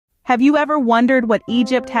Have you ever wondered what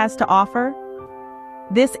Egypt has to offer?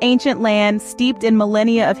 This ancient land, steeped in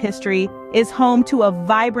millennia of history, is home to a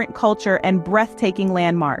vibrant culture and breathtaking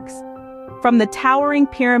landmarks. From the towering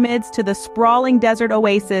pyramids to the sprawling desert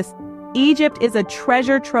oasis, Egypt is a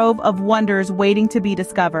treasure trove of wonders waiting to be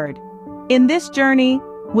discovered. In this journey,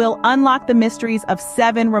 we'll unlock the mysteries of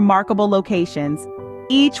 7 remarkable locations,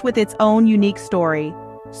 each with its own unique story.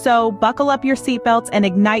 So, buckle up your seatbelts and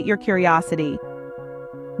ignite your curiosity.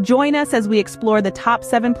 Join us as we explore the top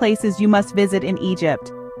 7 places you must visit in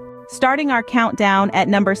Egypt. Starting our countdown at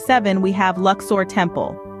number 7, we have Luxor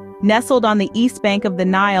Temple. Nestled on the east bank of the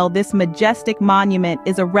Nile, this majestic monument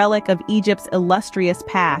is a relic of Egypt's illustrious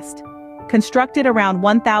past. Constructed around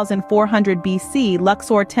 1400 BC,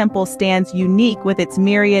 Luxor Temple stands unique with its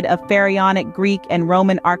myriad of pharaonic Greek and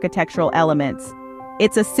Roman architectural elements.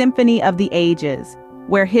 It's a symphony of the ages,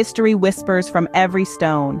 where history whispers from every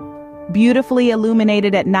stone. Beautifully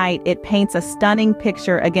illuminated at night, it paints a stunning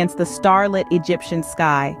picture against the starlit Egyptian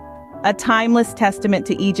sky. A timeless testament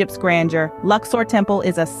to Egypt's grandeur, Luxor Temple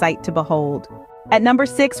is a sight to behold. At number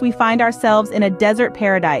 6, we find ourselves in a desert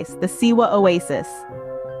paradise, the Siwa Oasis.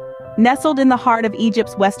 Nestled in the heart of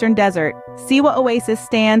Egypt's western desert, Siwa Oasis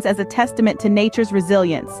stands as a testament to nature's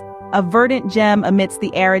resilience, a verdant gem amidst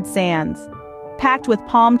the arid sands. Packed with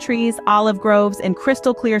palm trees, olive groves, and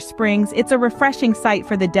crystal-clear springs, it's a refreshing sight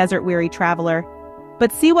for the desert-weary traveler. But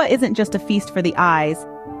Siwa isn't just a feast for the eyes.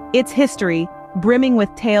 Its history, brimming with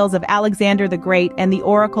tales of Alexander the Great and the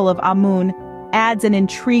Oracle of Amun, adds an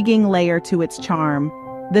intriguing layer to its charm.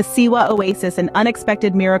 The Siwa Oasis, an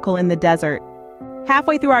unexpected miracle in the desert.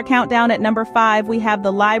 Halfway through our countdown at number 5, we have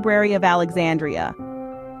the Library of Alexandria.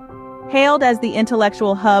 Hailed as the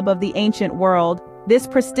intellectual hub of the ancient world, this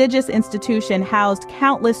prestigious institution housed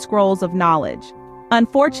countless scrolls of knowledge.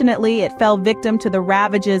 Unfortunately, it fell victim to the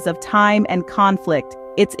ravages of time and conflict,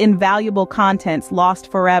 its invaluable contents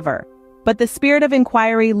lost forever. But the spirit of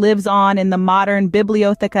inquiry lives on in the modern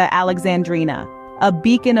Bibliotheca Alexandrina, a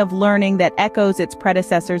beacon of learning that echoes its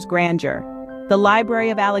predecessor's grandeur. The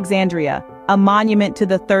Library of Alexandria, a monument to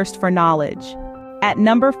the thirst for knowledge. At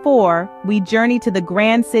number 4, we journey to the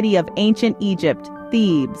grand city of ancient Egypt,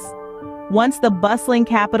 Thebes. Once the bustling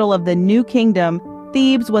capital of the New Kingdom,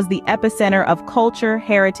 Thebes was the epicenter of culture,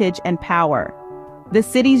 heritage, and power. The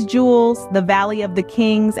city's jewels, the Valley of the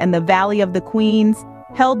Kings and the Valley of the Queens,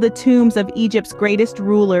 held the tombs of Egypt's greatest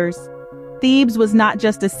rulers. Thebes was not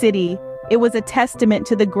just a city, it was a testament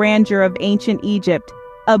to the grandeur of ancient Egypt,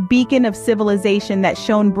 a beacon of civilization that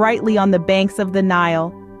shone brightly on the banks of the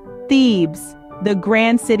Nile. Thebes, the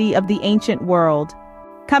grand city of the ancient world.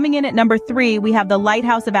 Coming in at number 3, we have the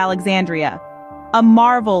Lighthouse of Alexandria. A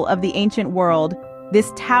marvel of the ancient world,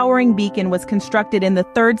 this towering beacon was constructed in the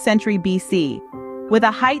 3rd century BC. With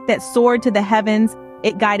a height that soared to the heavens,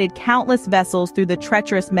 it guided countless vessels through the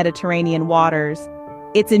treacherous Mediterranean waters.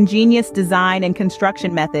 Its ingenious design and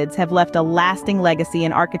construction methods have left a lasting legacy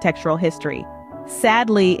in architectural history.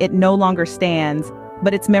 Sadly, it no longer stands,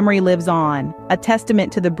 but its memory lives on, a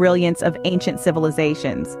testament to the brilliance of ancient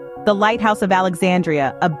civilizations. The Lighthouse of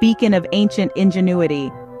Alexandria, a beacon of ancient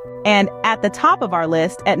ingenuity. And at the top of our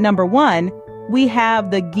list, at number 1, we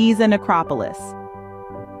have the Giza Necropolis.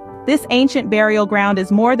 This ancient burial ground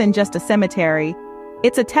is more than just a cemetery.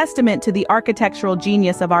 It's a testament to the architectural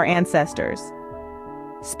genius of our ancestors.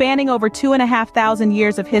 Spanning over 2,500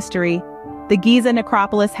 years of history, the Giza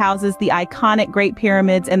Necropolis houses the iconic Great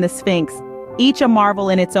Pyramids and the Sphinx, each a marvel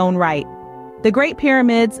in its own right. The Great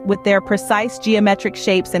Pyramids, with their precise geometric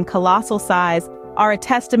shapes and colossal size, are a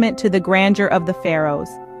testament to the grandeur of the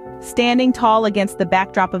pharaohs. Standing tall against the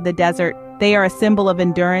backdrop of the desert, they are a symbol of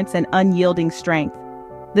endurance and unyielding strength.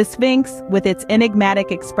 The Sphinx, with its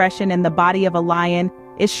enigmatic expression and the body of a lion,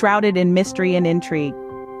 is shrouded in mystery and intrigue.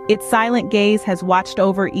 Its silent gaze has watched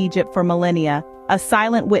over Egypt for millennia, a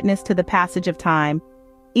silent witness to the passage of time.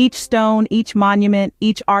 Each stone, each monument,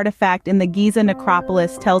 each artifact in the Giza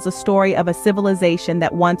Necropolis tells a story of a civilization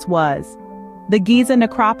that once was. The Giza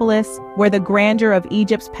Necropolis, where the grandeur of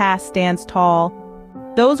Egypt's past stands tall.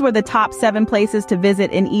 Those were the top 7 places to visit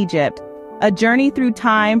in Egypt. A journey through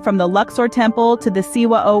time from the Luxor Temple to the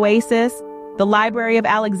Siwa Oasis, the Library of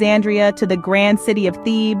Alexandria to the grand city of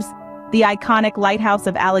Thebes, the iconic Lighthouse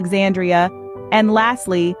of Alexandria, and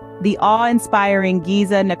lastly, the awe-inspiring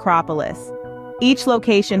Giza Necropolis. Each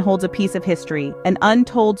location holds a piece of history, an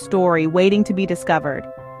untold story waiting to be discovered.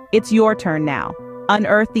 It's your turn now.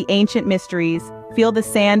 Unearth the ancient mysteries, feel the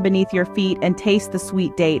sand beneath your feet, and taste the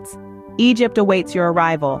sweet dates. Egypt awaits your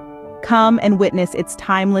arrival. Come and witness its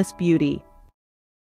timeless beauty.